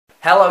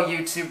Hello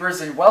YouTubers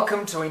and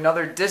welcome to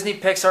another Disney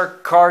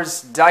Pixar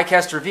Cars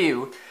diecast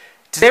review.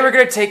 Today we're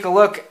going to take a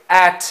look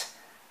at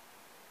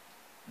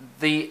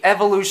the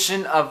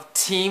evolution of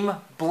Team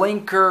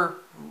Blinkr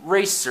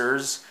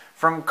racers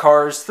from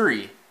Cars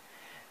 3.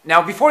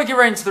 Now before we get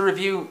right into the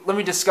review, let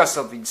me discuss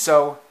something.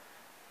 So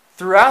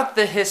throughout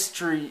the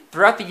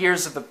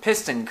years of the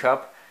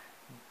Pistoncup,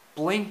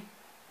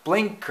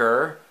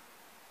 Blinkr,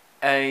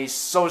 a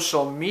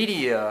social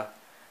media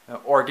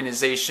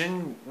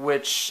organization,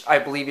 which I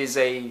believe is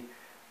a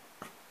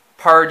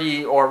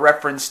party or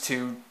reference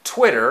to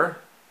Twitter,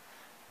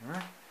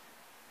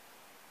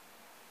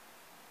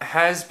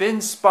 has been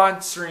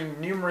sponsoring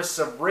numerous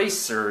of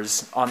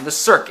racers on the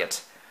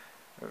circuit,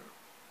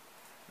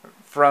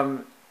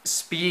 from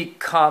Speedy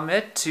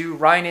Comet to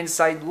Ryan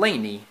inside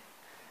Blaney.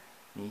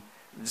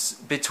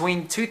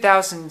 Between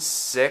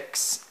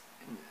 2006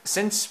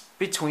 and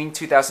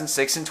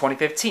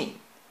 2015.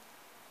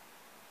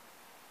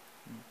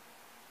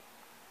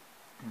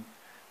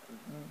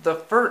 The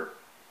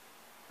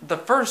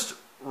first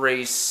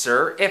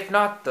racer, if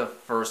not the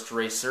first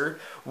racer,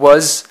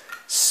 was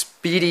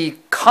Speedy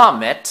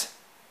Comet,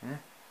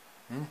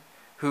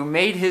 who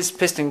made his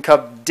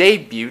Pistoncup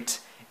debut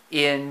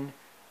in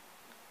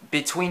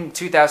between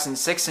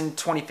 2006 and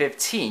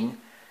 2015.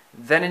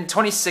 Then in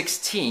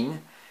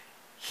 2016,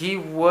 he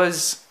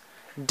was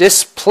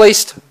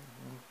displaced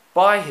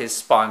by his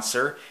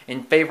sponsor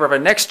in favor of a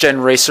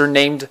next-gen racer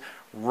named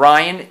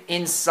Ryan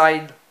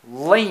inside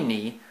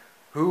Blaney,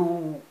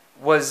 who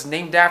was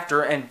named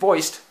after and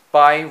voiced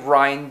by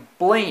Ryan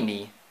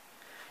Blaney,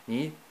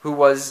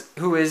 who is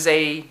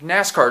a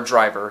NASCAR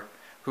driver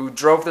who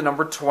drove the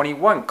number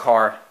 21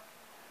 car.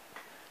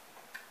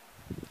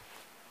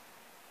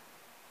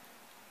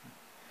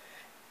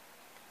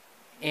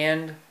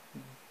 And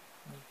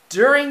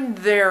during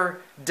their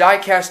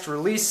diecast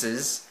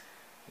releases,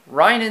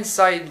 Ryan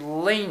inside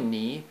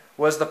Blaney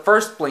was the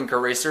first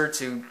Blinkr racer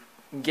to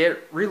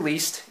get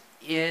released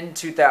in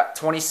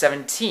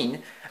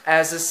 2017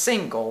 as a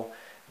single.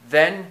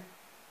 Then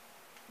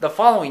the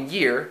following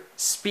year,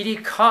 Speedy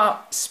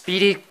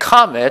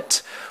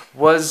Comet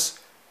was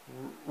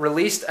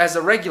released as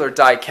a regular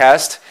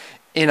diecast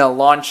in a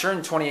launcher in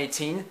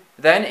 2018,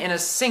 then in a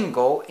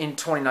single in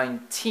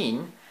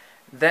 2019,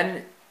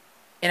 then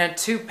in a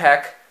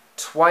 2-pack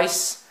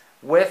twice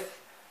with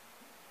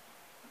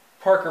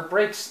Parker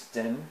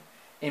Brixton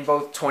in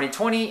both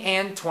 2020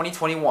 and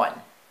 2021.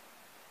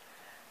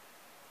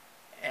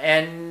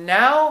 And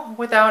now,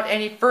 without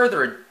any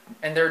further,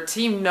 and their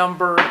team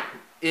number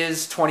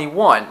is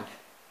 21.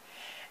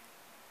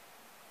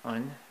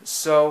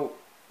 So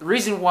the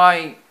reason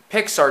why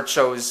Pixar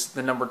chose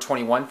the number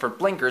 21 for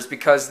Blinkr is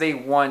because they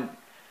want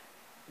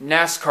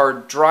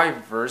NASCAR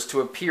drivers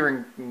to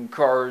appear in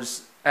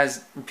cars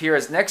as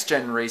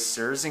next-gen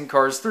racers in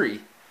Cars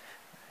 3.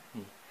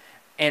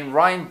 And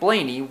Ryan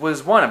Blaney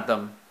was one of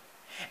them.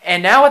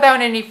 And now, without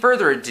any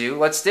further ado,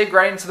 let's dig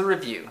right into the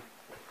review.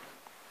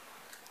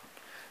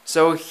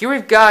 So here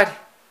we've got,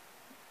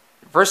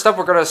 first up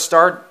we're going to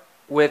start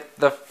with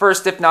the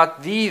first, if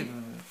not the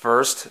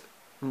first,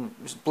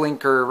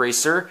 Blinkr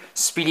racer,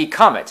 Speedy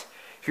Comet.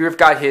 Here we've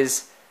got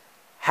his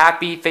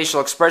happy facial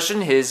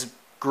expression, his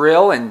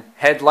grill and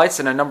headlights,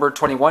 and a number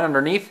 21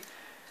 underneath.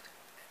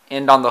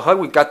 And on the hood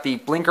we've got the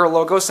Blinkr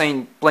logo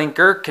saying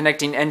Blinkr,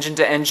 connecting engine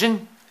to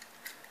engine.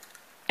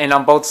 And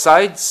on both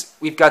sides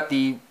we've got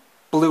the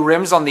blue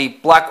rims on the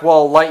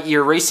Blackwall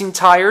Lightyear racing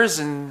tires,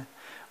 and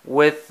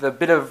with a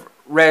bit of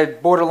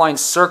red borderline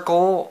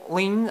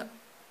circling,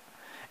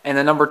 and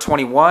the number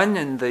 21,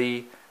 and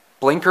the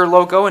Blinkr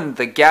logo, and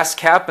the gas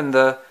cap, and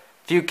the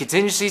few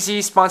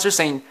contingency sponsors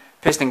saying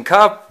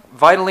Pistoncup,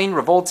 Vitaline,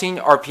 Revolting,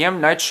 RPM,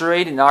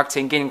 Nitrate, and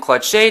Octane Gain and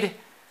Clutch Shade.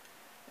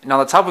 And on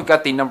the top we've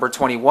got the number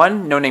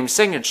 21, no name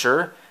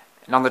signature,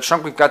 and on the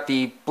trunk we've got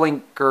the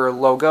Blinkr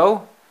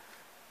logo,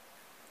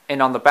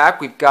 and on the back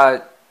we've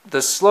got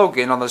the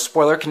slogan on the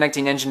spoiler,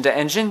 connecting engine to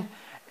engine,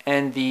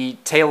 and the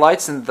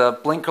taillights and the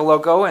Blinkr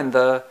logo, and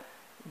the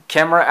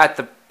camera at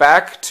the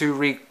back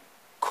to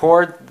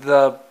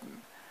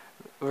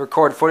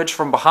record footage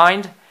from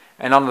behind.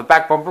 And on the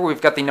back bumper we've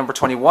got the number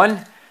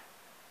 21,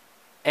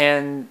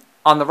 and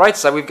on the right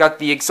side we've got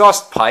the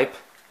exhaust pipe,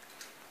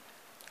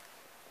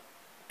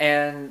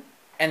 and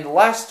the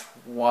last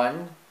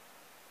one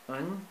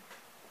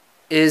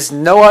is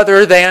no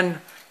other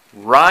than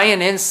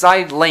Ryan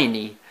inside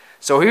Blaney.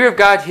 So here we've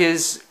got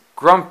his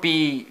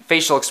grumpy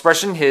facial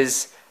expression,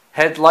 his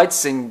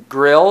headlights and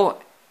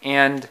grill,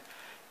 and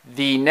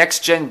the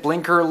next-gen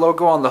Blinkr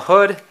logo on the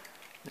hood,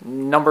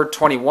 number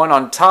 21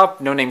 on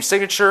top, no name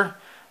signature,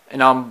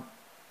 and on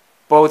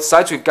both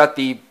sides we've got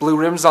the blue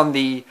rims on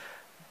the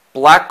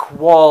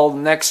Blackwall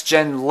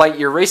next-gen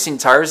Lightyear racing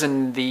tires,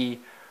 and the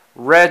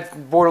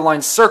red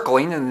borderline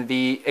circling, and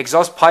the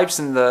exhaust pipes,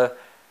 and the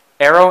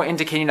arrow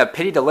indicating a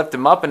pity to lift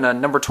them up, and a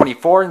number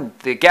 24, and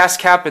the gas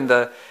cap, and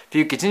the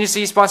few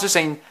contingency sponsors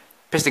saying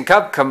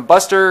Pistoncup,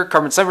 Combustor,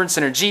 Carbon Sunburn,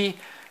 Synergy.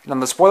 And on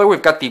the spoiler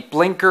we've got the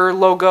Blinkr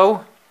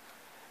logo,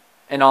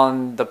 and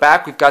on the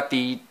back we've got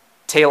the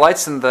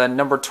taillights and the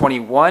number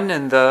 21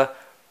 and the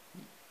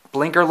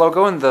Blinkr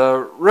logo and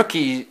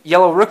the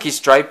yellow rookie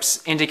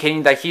stripes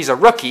indicating that he's a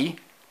rookie.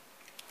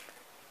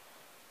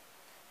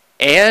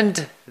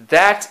 And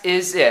that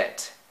is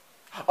it.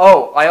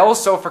 Oh, I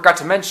also forgot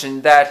to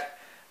mention that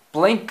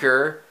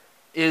Blinkr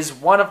is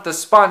one of the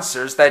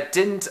sponsors that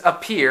didn't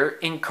appear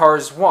in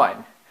Cars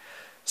 1.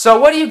 So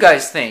what do you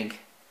guys think?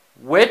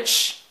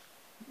 Which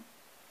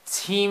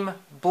Team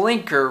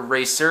Blinkr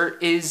racer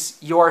is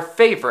your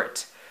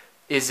favorite?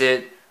 Is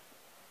it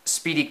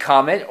Speedy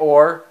Comet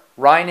or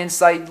Ryan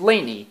inside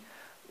Blaney?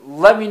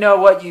 Let me know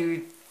what you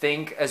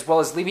think, as well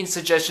as leaving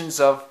suggestions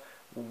of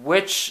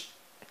which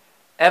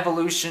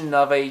evolution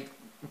of a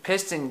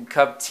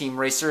Pistoncup team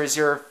racer is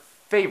your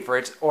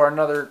favorite, or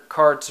another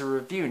car to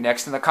review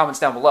next in the comments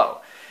down below.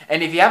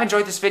 And if you have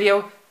enjoyed this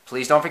video,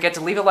 please don't forget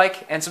to leave a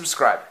like and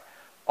subscribe.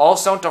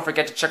 Also, don't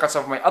forget to check out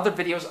some of my other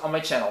videos on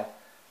my channel.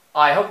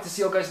 I hope to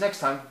see you guys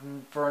next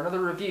time for another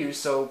review,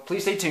 so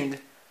please stay tuned.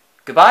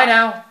 Goodbye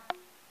now!